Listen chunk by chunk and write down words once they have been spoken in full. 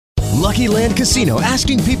Lucky Land Casino,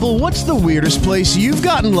 asking people, what's the weirdest place you've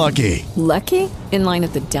gotten lucky? Lucky? In line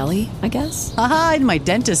at the deli, I guess? Aha, in my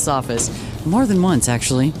dentist's office. More than once,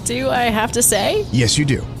 actually. Do I have to say? Yes, you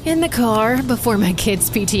do. In the car before my kids'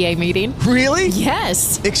 PTA meeting. Really?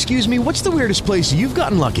 Yes. Excuse me, what's the weirdest place you've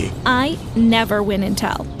gotten lucky? I never win and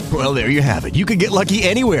tell. Well, there you have it. You can get lucky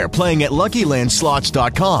anywhere, playing at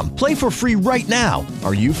LuckyLandSlots.com. Play for free right now.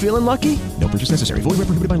 Are you feeling lucky? No purchase necessary. Void where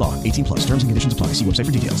prohibited by law. 18 plus. Terms and conditions apply. See website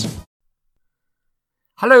for details.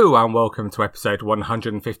 Hello and welcome to episode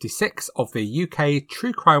 156 of the UK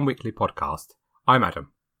True Crime Weekly podcast. I'm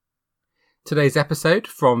Adam. Today's episode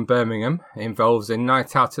from Birmingham involves a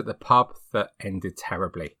night out at the pub that ended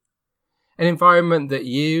terribly. An environment that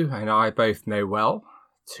you and I both know well,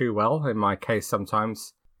 too well in my case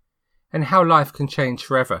sometimes, and how life can change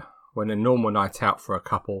forever when a normal night out for a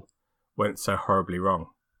couple went so horribly wrong.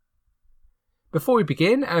 Before we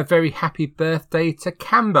begin, a very happy birthday to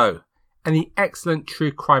Cambo and the excellent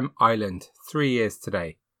True Crime Island, 3 years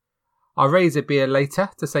today. I'll raise a beer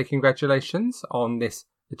later to say congratulations on this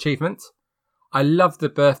achievement. I love the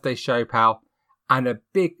birthday show, pal, and a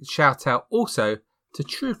big shout out also to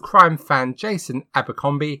true crime fan Jason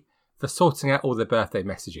Abercrombie for sorting out all the birthday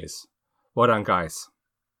messages. Well done, guys.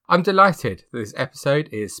 I'm delighted that this episode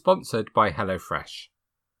is sponsored by HelloFresh.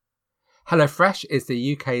 HelloFresh is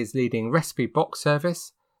the UK's leading recipe box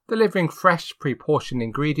service, delivering fresh, pre-portioned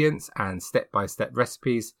ingredients and step-by-step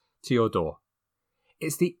recipes to your door.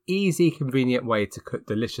 It's the easy, convenient way to cook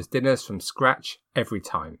delicious dinners from scratch every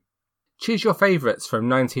time. Choose your favourites from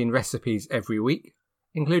 19 recipes every week,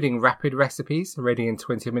 including rapid recipes ready in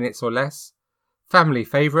 20 minutes or less, family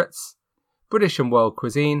favourites, British and world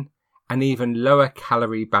cuisine, and even lower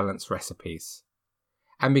calorie balanced recipes.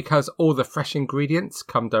 And because all the fresh ingredients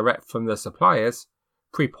come direct from the suppliers,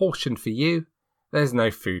 pre-portioned for you, there's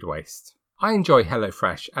no food waste. I enjoy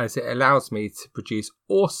HelloFresh as it allows me to produce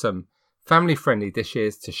awesome family-friendly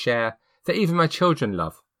dishes to share that even my children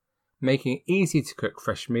love, making it easy to cook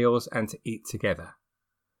fresh meals and to eat together.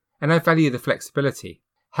 And I value the flexibility.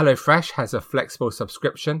 HelloFresh has a flexible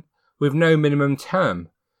subscription with no minimum term,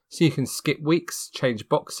 so you can skip weeks, change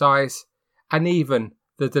box size, and even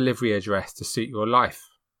the delivery address to suit your life.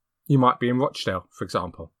 You might be in Rochdale, for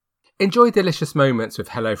example. Enjoy delicious moments with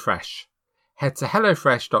HelloFresh. Head to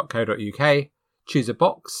hellofresh.co.uk, choose a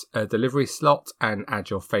box, a delivery slot, and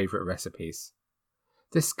add your favourite recipes.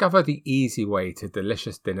 Discover the easy way to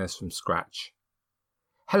delicious dinners from scratch.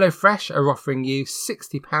 HelloFresh are offering you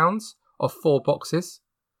 £60 off 4 boxes.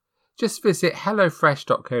 Just visit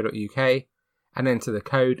hellofresh.co.uk and enter the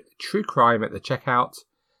code TRUECRIME at the checkout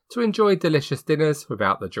to enjoy delicious dinners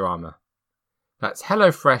without the drama. That's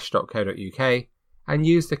hellofresh.co.uk and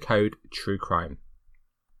use the code TRUECRIME.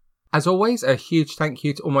 As always, a huge thank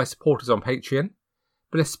you to all my supporters on Patreon,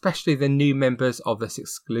 but especially the new members of this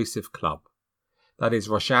exclusive club. That is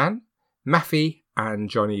Roshan, Maffy and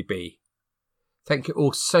Johnny B. Thank you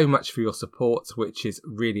all so much for your support, which is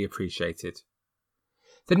really appreciated.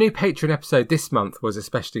 The new Patreon episode this month was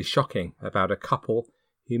especially shocking, about a couple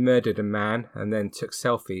who murdered a man and then took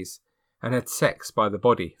selfies and had sex by the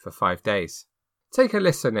body for 5 days. Take a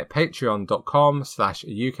listen at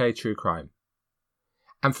patreon.com/UKTrueCrime.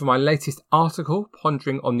 And for my latest article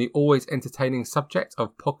pondering on the always entertaining subject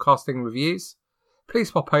of podcasting reviews,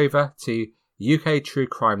 please pop over to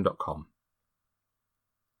uktruecrime.com.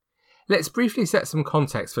 Let's briefly set some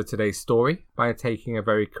context for today's story by taking a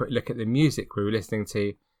very quick look at the music we were listening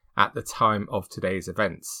to at the time of today's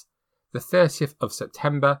events, the 30th of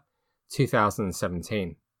September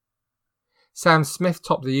 2017. Sam Smith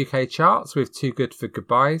topped the UK charts with Too Good for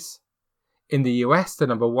Goodbyes. In the US, the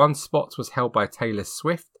number 1 spot was held by Taylor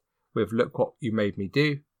Swift with Look What You Made Me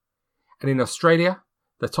Do. And in Australia,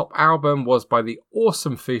 the top album was by the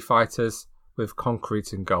awesome Foo Fighters with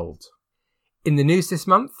Concrete and Gold. In the news this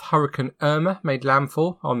month, Hurricane Irma made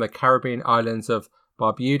landfall on the Caribbean islands of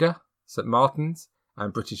Barbuda, St Martin's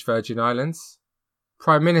and British Virgin Islands.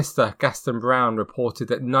 Prime Minister Gaston Brown reported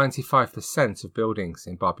that 95% of buildings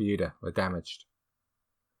in Barbuda were damaged.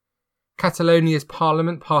 Catalonia's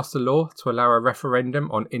parliament passed a law to allow a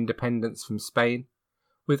referendum on independence from Spain,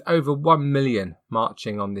 with over 1 million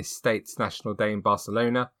marching on this state's National Day in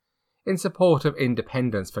Barcelona in support of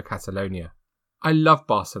independence for Catalonia. I love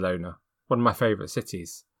Barcelona, one of my favourite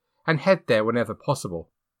cities, and head there whenever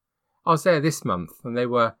possible. I was there this month and they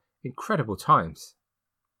were incredible times.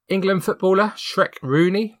 England footballer Shrek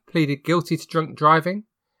Rooney pleaded guilty to drunk driving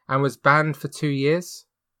and was banned for 2 years.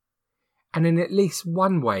 And in at least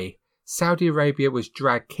one way, Saudi Arabia was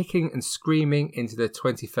dragged kicking and screaming into the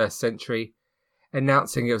 21st century,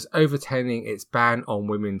 announcing it was overturning its ban on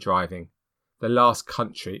women driving, the last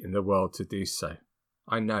country in the world to do so.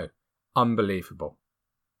 I know, unbelievable.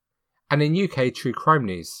 And in UK true crime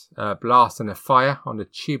news, a blast and a fire on a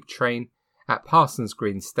tube train at Parsons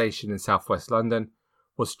Green station in southwest London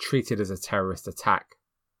was treated as a terrorist attack.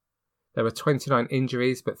 There were 29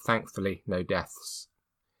 injuries, but thankfully no deaths.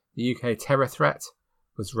 The UK terror threat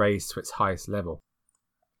was raised to its highest level.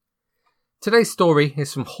 Today's story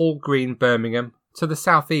is from Hall Green, Birmingham, to the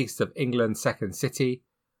southeast of England's second city,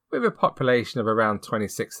 with a population of around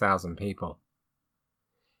 26,000 people.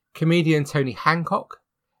 Comedian Tony Hancock,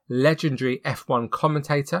 legendary F1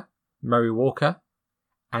 commentator Murray Walker,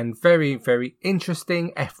 and very, very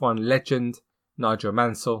interesting F1 legend Nigel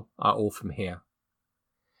Mansell are all from here.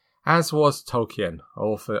 As was Tolkien,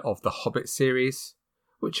 author of the Hobbit series,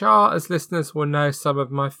 which are, as listeners will know, some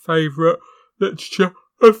of my favourite literature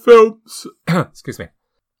and films. Excuse me.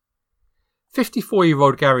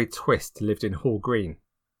 54-year-old Gary Twist lived in Hall Green.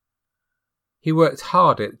 He worked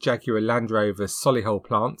hard at Jaguar Land Rover's Solihull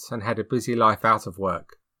plant and had a busy life out of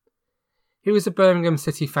work. He was a Birmingham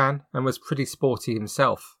City fan and was pretty sporty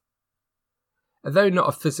himself. Although not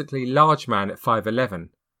a physically large man at 5'11",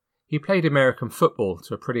 he played American football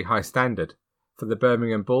to a pretty high standard for the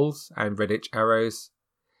Birmingham Bulls and Redditch Arrows,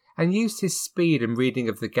 and used his speed and reading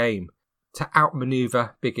of the game to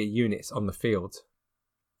outmaneuver bigger units on the field.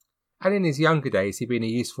 And in his younger days he'd been a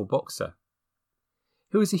useful boxer.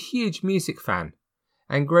 He was a huge music fan,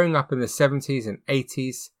 and growing up in the 70s and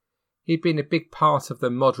 80s, he'd been a big part of the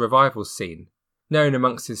mod revival scene, known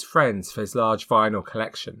amongst his friends for his large vinyl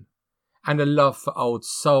collection, and a love for old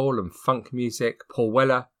soul and funk music, Paul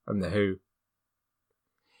Weller and The Who.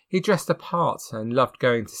 He dressed the part and loved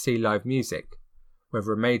going to see live music,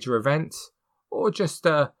 whether a major event or just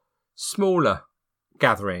a smaller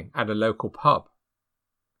gathering at a local pub.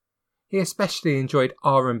 He especially enjoyed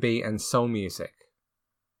R&B and soul music.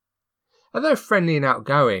 Although friendly and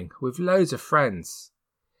outgoing, with loads of friends,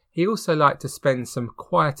 he also liked to spend some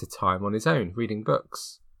quieter time on his own reading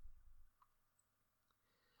books.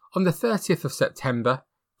 On the 30th of September,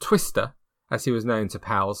 Twister, as he was known to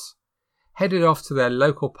pals, headed off to their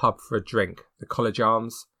local pub for a drink, the College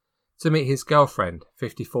Arms, to meet his girlfriend,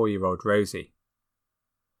 54-year-old Rosie.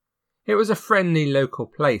 It was a friendly local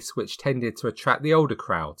place which tended to attract the older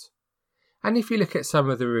crowd, and if you look at some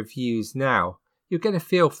of the reviews now, you'll get a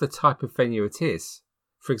feel for the type of venue it is.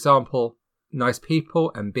 For example, nice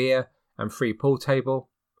people and beer and free pool table,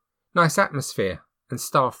 nice atmosphere and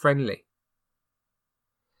staff friendly.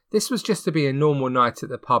 This was just to be a normal night at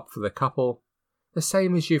the pub for the couple, the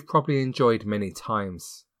same as you've probably enjoyed many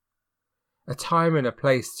times. A time and a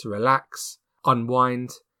place to relax, unwind,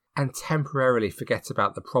 and temporarily forget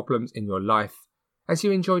about the problems in your life as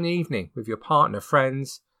you enjoy an evening with your partner,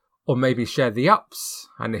 friends, or maybe share the ups,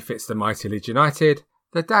 and if it's the mighty Leeds United,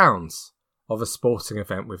 the downs of a sporting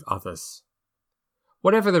event with others.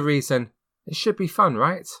 Whatever the reason, it should be fun,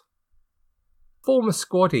 right? Former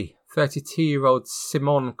squaddie, 32-year-old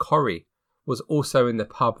Simon Corrie, was also in the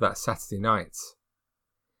pub that Saturday night.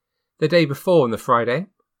 The day before, on the Friday,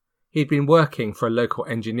 he'd been working for a local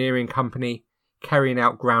engineering company, carrying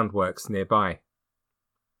out groundworks nearby.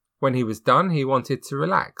 When he was done, he wanted to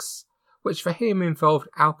relax, which for him involved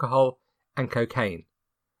alcohol and cocaine,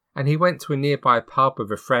 and he went to a nearby pub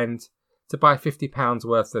with a friend to buy £50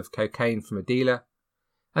 worth of cocaine from a dealer,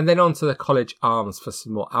 and then on to the College Arms for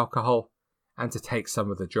some more alcohol and to take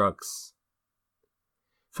some of the drugs.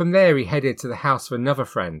 From there he headed to the house of another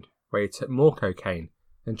friend, where he took more cocaine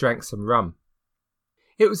and drank some rum.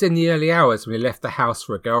 It was in the early hours when he left the house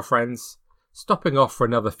for a girlfriend's, stopping off for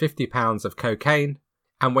another £50 of cocaine,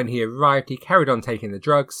 and when he arrived he carried on taking the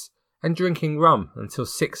drugs and drinking rum until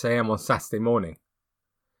 6 a.m. on Saturday morning.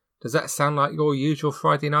 Does that sound like your usual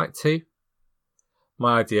Friday night too?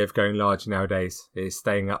 My idea of going large nowadays is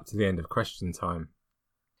staying up to the end of question time.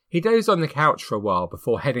 He dozed on the couch for a while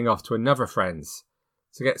before heading off to another friend's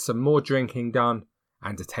to get some more drinking done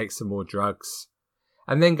and to take some more drugs,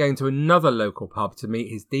 and then going to another local pub to meet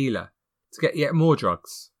his dealer to get yet more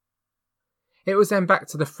drugs. It was then back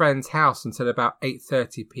to the friend's house until about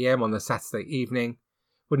 8:30 p.m. on the Saturday evening,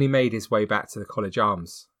 when he made his way back to the College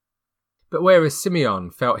Arms. But whereas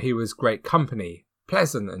Simeon felt he was great company,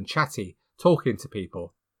 pleasant and chatty, talking to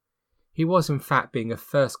people, he was in fact being a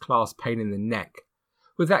first-class pain in the neck,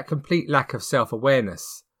 with that complete lack of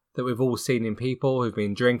self-awareness that we've all seen in people who've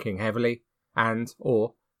been drinking heavily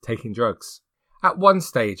or taking drugs. At one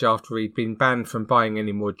stage, after he'd been banned from buying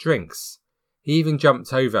any more drinks, he even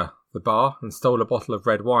jumped over the bar and stole a bottle of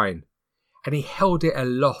red wine, and he held it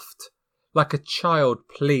aloft like a child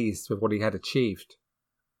pleased with what he had achieved.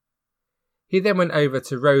 He then went over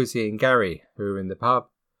to Rosie and Gary, who were in the pub,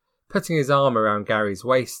 putting his arm around Gary's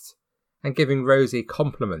waist and giving Rosie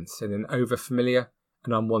compliments in an overfamiliar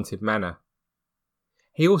and unwanted manner.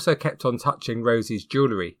 He also kept on touching Rosie's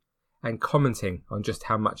jewellery and commenting on just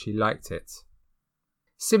how much he liked it.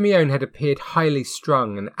 Simeone had appeared highly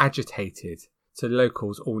strung and agitated to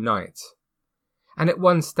locals all night, and at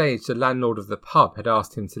one stage the landlord of the pub had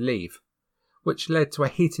asked him to leave, which led to a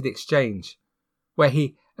heated exchange where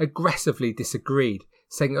he aggressively disagreed,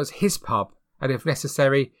 saying it was his pub and if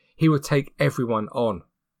necessary he would take everyone on.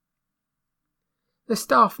 The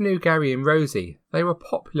staff knew Gary and Rosie, they were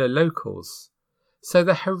popular locals, so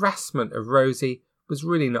the harassment of Rosie was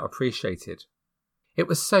really not appreciated. It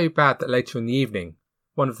was so bad that later in the evening,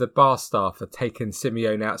 one of the bar staff had taken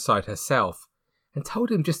Simeone outside herself and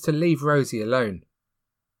told him just to leave Rosie alone.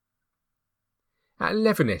 At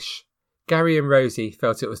 11ish, Gary and Rosie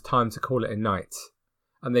felt it was time to call it a night,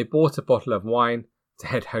 and they bought a bottle of wine to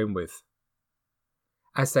head home with.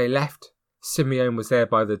 As they left, Simeone was there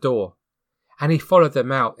by the door, and he followed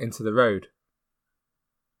them out into the road.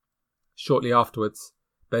 Shortly afterwards,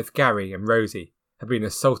 both Gary and Rosie had been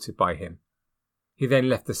assaulted by him. He then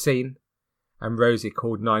left the scene, and Rosie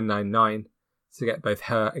called 999 to get both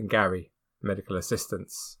her and Gary medical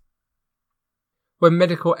assistance. When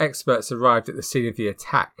medical experts arrived at the scene of the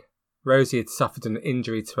attack, Rosie had suffered an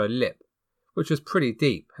injury to her lip, which was pretty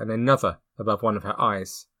deep, and another above one of her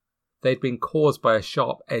eyes. They had been caused by a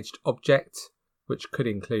sharp-edged object, which could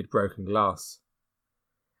include broken glass.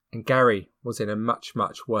 And Gary was in a much,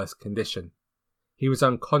 much worse condition. He was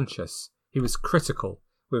unconscious, he was critical,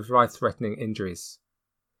 with life-threatening injuries.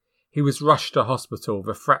 He was rushed to hospital with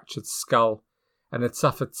a fractured skull and had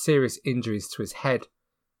suffered serious injuries to his head,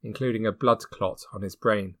 including a blood clot on his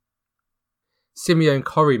brain. Simeone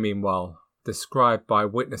Corrie, meanwhile, described by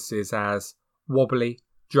witnesses as wobbly,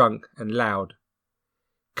 drunk and loud,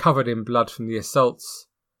 covered in blood from the assaults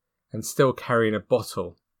and still carrying a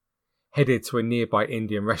bottle, headed to a nearby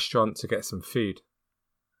Indian restaurant to get some food.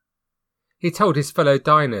 He told his fellow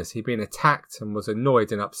diners he'd been attacked and was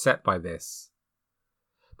annoyed and upset by this.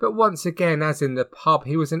 But once again, as in the pub,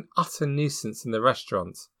 he was an utter nuisance in the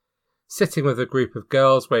restaurant, sitting with a group of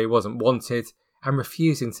girls where he wasn't wanted and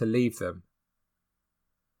refusing to leave them.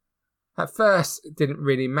 At first it didn't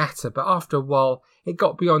really matter, but after a while it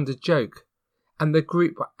got beyond a joke, and the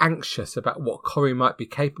group were anxious about what Corrie might be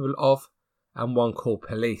capable of, and one called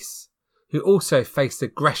police, who also faced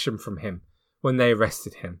aggression from him when they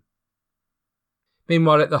arrested him.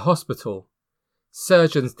 Meanwhile at the hospital,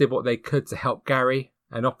 surgeons did what they could to help Gary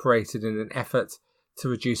and operated in an effort to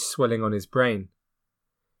reduce swelling on his brain.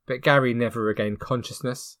 But Gary never regained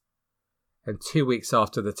consciousness, and 2 weeks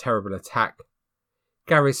after the terrible attack,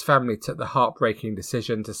 Gary's family took the heartbreaking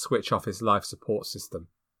decision to switch off his life support system.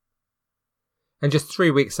 And just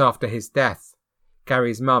 3 weeks after his death,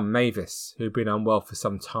 Gary's mum, Mavis, who'd been unwell for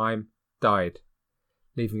some time, died,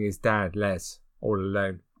 leaving his dad, Les, all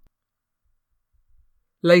alone.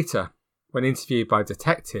 Later, when interviewed by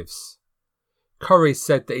detectives, Corrie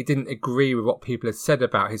said that he didn't agree with what people had said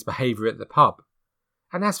about his behaviour at the pub,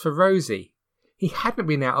 and as for Rosie, he hadn't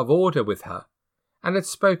been out of order with her, and had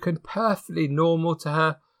spoken perfectly normal to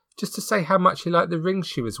her just to say how much he liked the ring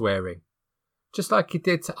she was wearing, just like he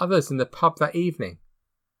did to others in the pub that evening.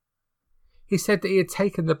 He said that he had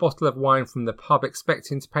taken the bottle of wine from the pub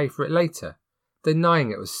expecting to pay for it later,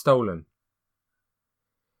 denying it was stolen.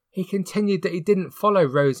 He continued that he didn't follow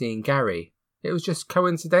Rosie and Gary, it was just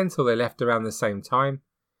coincidental they left around the same time,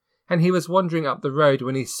 and he was wandering up the road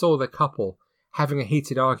when he saw the couple having a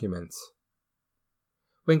heated argument.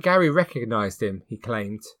 When Gary recognised him, he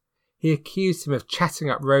claimed, he accused him of chatting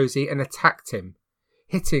up Rosie and attacked him,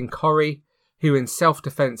 hitting Corrie, who in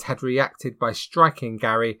self-defence had reacted by striking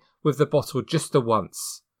Gary with the bottle just the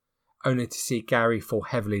once, only to see Gary fall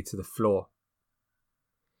heavily to the floor.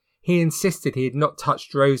 He insisted he had not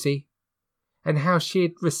touched Rosie, and how she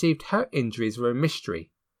had received her injuries were a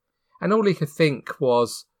mystery, and all he could think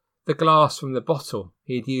was the glass from the bottle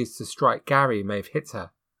he had used to strike Gary may have hit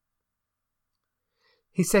her.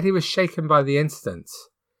 He said he was shaken by the incident,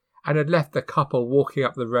 and had left the couple walking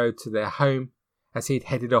up the road to their home as he'd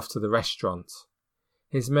headed off to the restaurant,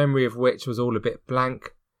 his memory of which was all a bit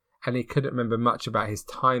blank, and he couldn't remember much about his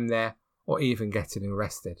time there or even getting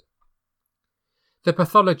arrested. The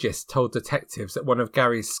pathologist told detectives that one of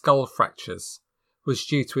Gary's skull fractures was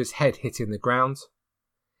due to his head hitting the ground,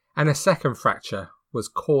 and a second fracture was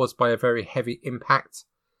caused by a very heavy impact,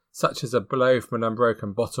 such as a blow from an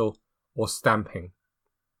unbroken bottle or stamping.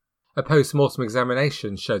 A post-mortem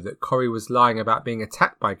examination showed that Corrie was lying about being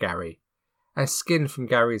attacked by Gary, as skin from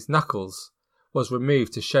Gary's knuckles was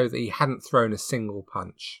removed to show that he hadn't thrown a single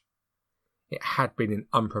punch. It had been an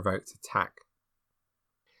unprovoked attack.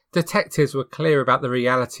 Detectives were clear about the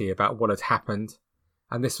reality about what had happened,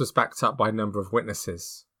 and this was backed up by a number of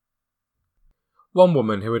witnesses. One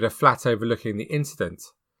woman who had a flat overlooking the incident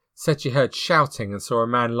said she heard shouting and saw a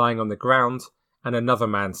man lying on the ground and another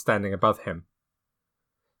man standing above him.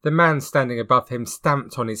 The man standing above him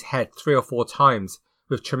stamped on his head 3 or 4 times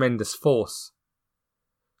with tremendous force.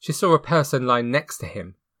 She saw a person lying next to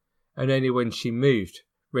him, and only when she moved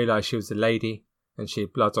realised she was a lady and she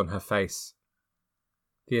had blood on her face.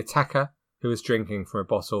 The attacker, who was drinking from a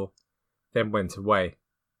bottle, then went away.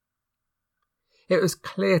 It was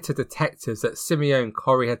clear to detectives that Simeone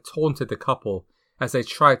Corrie had taunted the couple as they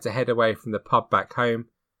tried to head away from the pub back home,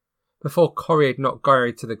 before Corrie had knocked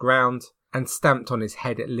Gary to the ground and stamped on his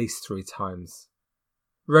head at least 3 times.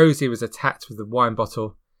 Rosie was attacked with a wine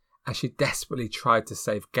bottle as she desperately tried to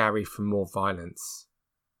save Gary from more violence.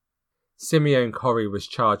 Simeone Corrie was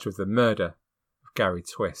charged with the murder of Gary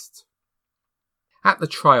Twist. At the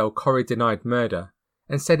trial, Corrie denied murder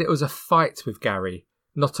and said it was a fight with Gary,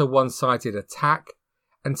 not a one-sided attack,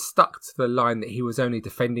 and stuck to the line that he was only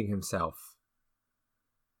defending himself.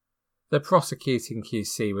 The prosecuting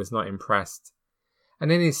QC was not impressed,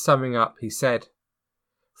 and in his summing up he said,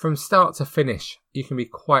 "From start to finish, you can be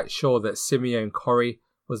quite sure that Simeone Corrie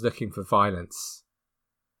was looking for violence."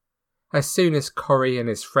 As soon as Corrie and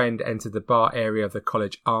his friend entered the bar area of the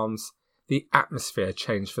College Arms, the atmosphere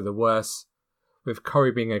changed for the worse, with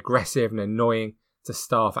Corrie being aggressive and annoying to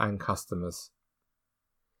staff and customers.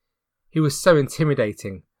 He was so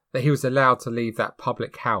intimidating that he was allowed to leave that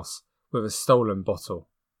public house with a stolen bottle.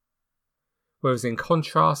 Whereas in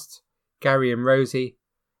contrast, Gary and Rosie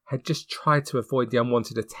had just tried to avoid the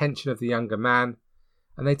unwanted attention of the younger man,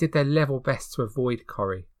 and they did their level best to avoid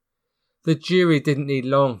Corrie. The jury didn't need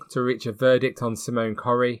long to reach a verdict on Simeone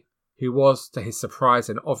Corrie, who was, to his surprise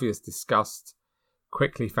and obvious disgust,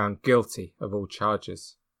 quickly found guilty of all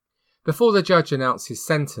charges. Before the judge announced his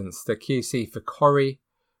sentence, the QC for Corrie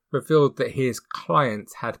revealed that his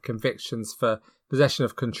client had convictions for possession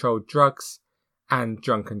of controlled drugs and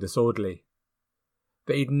drunk and disorderly,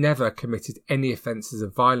 but he'd never committed any offences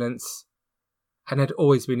of violence and had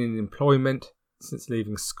always been in employment since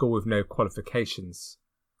leaving school with no qualifications.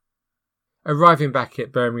 Arriving back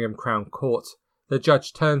at Birmingham Crown Court, the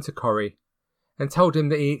judge turned to Corrie and told him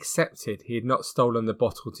that he accepted he had not stolen the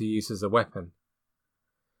bottle to use as a weapon.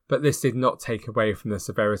 But this did not take away from the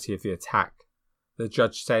severity of the attack. The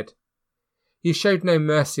judge said, "You showed no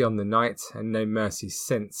mercy on the night and no mercy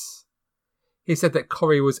since." He said that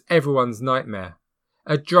Corrie was everyone's nightmare,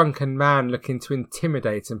 a drunken man looking to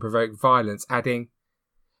intimidate and provoke violence, adding,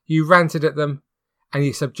 "You ranted at them and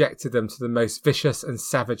you subjected them to the most vicious and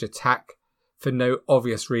savage attack for no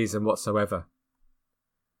obvious reason whatsoever.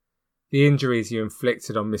 The injuries you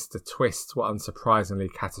inflicted on Mr. Twist were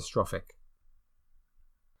unsurprisingly catastrophic."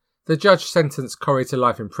 The judge sentenced Corrie to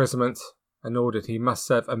life imprisonment and ordered he must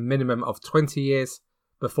serve a minimum of 20 years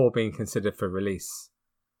before being considered for release.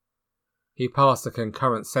 He passed a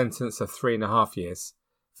concurrent sentence of 3.5 years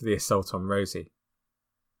for the assault on Rosie.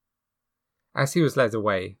 As he was led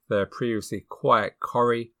away, the previously quiet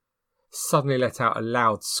Corrie suddenly let out a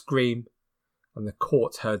loud scream, and the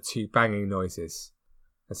court heard 2 banging noises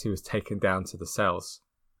as he was taken down to the cells.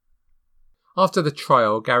 After the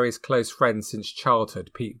trial, Gary's close friend since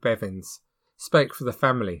childhood, Pete Bevins, spoke for the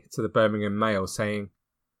family to the Birmingham Mail, saying,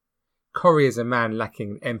 "Corrie is a man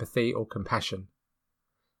lacking empathy or compassion.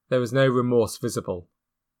 There was no remorse visible.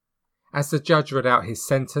 As the judge read out his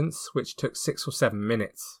sentence, which took 6 or 7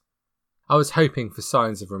 minutes, I was hoping for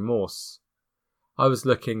signs of remorse. I was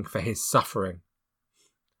looking for his suffering.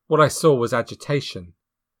 What I saw was agitation.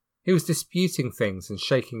 He was disputing things and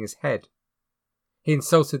shaking his head. He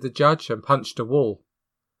insulted the judge and punched a wall.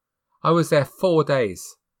 I was there 4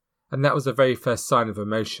 days, and that was the very first sign of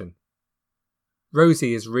emotion.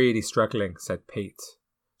 Rosie is really struggling," said Pete.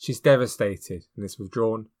 "She's devastated and is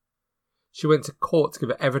withdrawn. She went to court to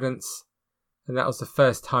give evidence, and that was the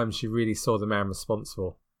first time she really saw the man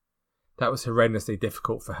responsible. That was horrendously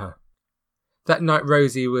difficult for her. That night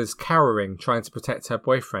Rosie was cowering, trying to protect her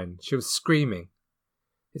boyfriend. She was screaming.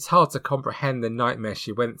 It's hard to comprehend the nightmare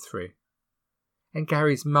she went through. And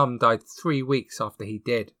Gary's mum died 3 weeks after he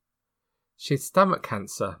did. She had stomach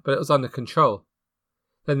cancer, but it was under control.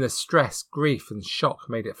 Then the stress, grief and shock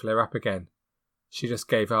made it flare up again. She just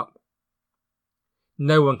gave up.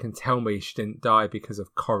 No one can tell me she didn't die because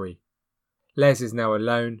of Corrie. Les is now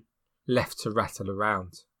alone, left to rattle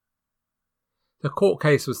around." The court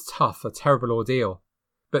case was tough, a terrible ordeal,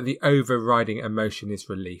 but the overriding emotion is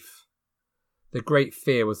relief. The great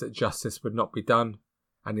fear was that justice would not be done,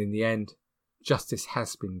 and in the end, justice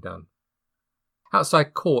has been done.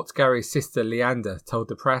 Outside court, Gary's sister Leander told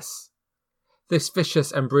the press, "This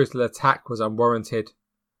vicious and brutal attack was unwarranted.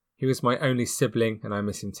 He was my only sibling and I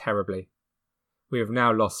miss him terribly. We have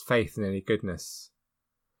now lost faith in any goodness.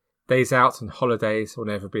 Days out and holidays will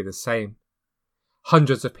never be the same.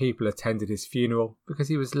 Hundreds of people attended his funeral because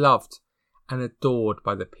he was loved and adored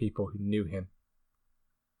by the people who knew him."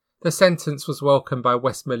 The sentence was welcomed by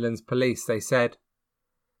West Midlands Police. They said,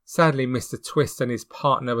 "Sadly, Mr. Twist and his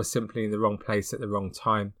partner were simply in the wrong place at the wrong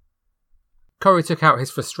time." Corrie took out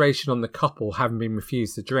his frustration on the couple having been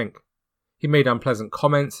refused a drink. He made unpleasant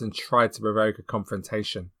comments and tried to provoke a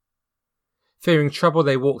confrontation. Fearing trouble,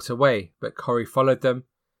 they walked away, but Corrie followed them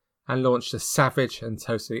and launched a savage and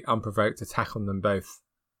totally unprovoked attack on them both.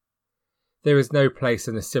 There is no place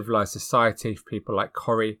in a civilised society for people like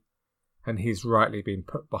Corrie, and he's rightly been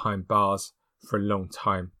put behind bars for a long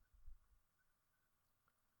time.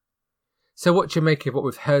 So what do you make of what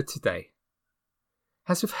we've heard today?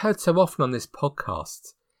 As we've heard so often on this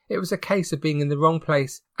podcast, it was a case of being in the wrong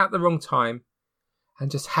place at the wrong time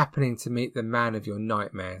and just happening to meet the man of your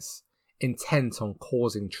nightmares, intent on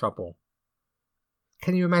causing trouble.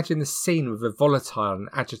 Can you imagine the scene with a volatile and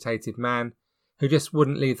agitated man who just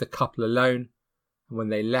wouldn't leave the couple alone, and when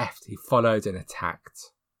they left he followed and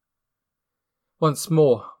attacked? Once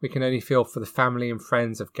more, we can only feel for the family and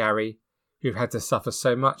friends of Gary who've had to suffer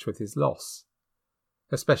so much with his loss,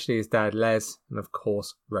 especially his dad Les and of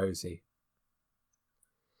course Rosie.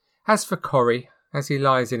 As for Corrie, as he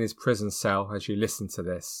lies in his prison cell as you listen to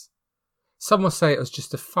this, some will say it was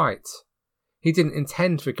just a fight. He didn't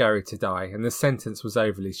intend for Gary to die and the sentence was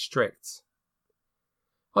overly strict.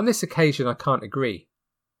 On this occasion I can't agree.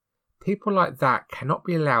 People like that cannot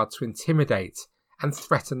be allowed to intimidate and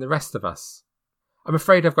threaten the rest of us. I'm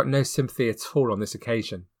afraid I've got no sympathy at all on this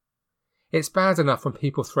occasion. It's bad enough when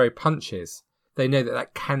people throw punches. They know that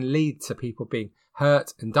that can lead to people being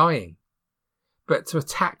hurt and dying. But to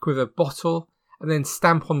attack with a bottle and then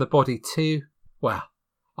stamp on the body too, well,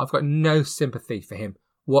 I've got no sympathy for him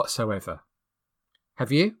whatsoever.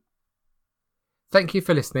 Have you? Thank you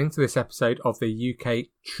for listening to this episode of the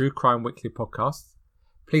UK True Crime Weekly podcast.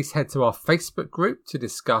 Please head to our Facebook group to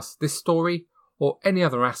discuss this story or any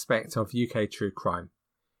other aspect of UK true crime.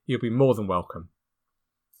 You'll be more than welcome.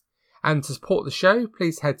 And to support the show,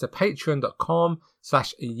 please head to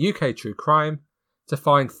patreon.com/UKTrueCrime to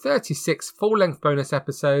find 36 full-length bonus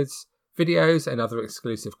episodes, videos and other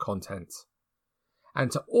exclusive content.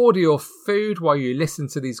 And to order your food while you listen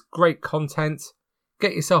to these great content,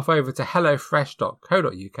 get yourself over to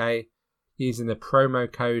hellofresh.co.uk using the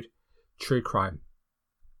promo code TrueCrime.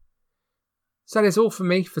 So that is all from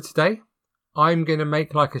me for today. I'm going to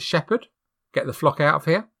make like a shepherd, get the flock out of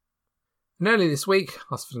here. And early this week,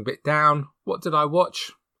 I was feeling a bit down. What did I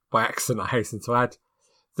watch? By accident, I hasten to add.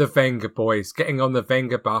 The Venga Boys, getting on the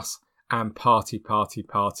Venga bus and party, party,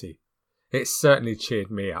 party. It certainly cheered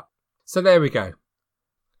me up. So there we go.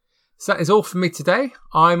 So that is all from me today.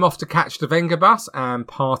 I'm off to catch the Venga bus and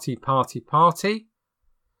party, party, party.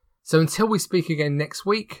 So until we speak again next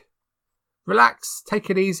week, relax, take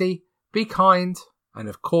it easy, be kind, and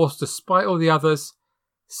of course, despite all the others,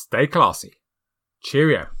 stay classy.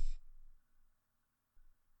 Cheerio.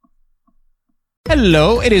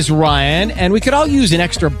 Hello, it is Ryan, and we could all use an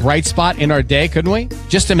extra bright spot in our day, couldn't we?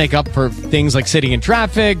 Just to make up for things like sitting in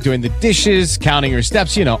traffic, doing the dishes, counting your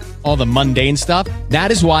steps, you know, all the mundane stuff.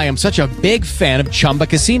 That is why I'm such a big fan of Chumba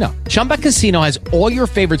Casino. Chumba Casino has all your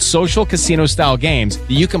favorite social casino-style games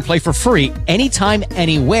that you can play for free anytime,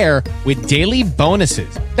 anywhere with daily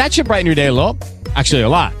bonuses. That should brighten your day a little. Actually, a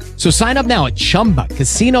lot. So sign up now at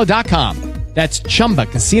ChumbaCasino.com. That's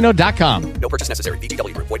ChumbaCasino.com. No purchase necessary.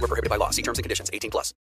 VGW Group. Void where prohibited by law. See terms and conditions. 18+.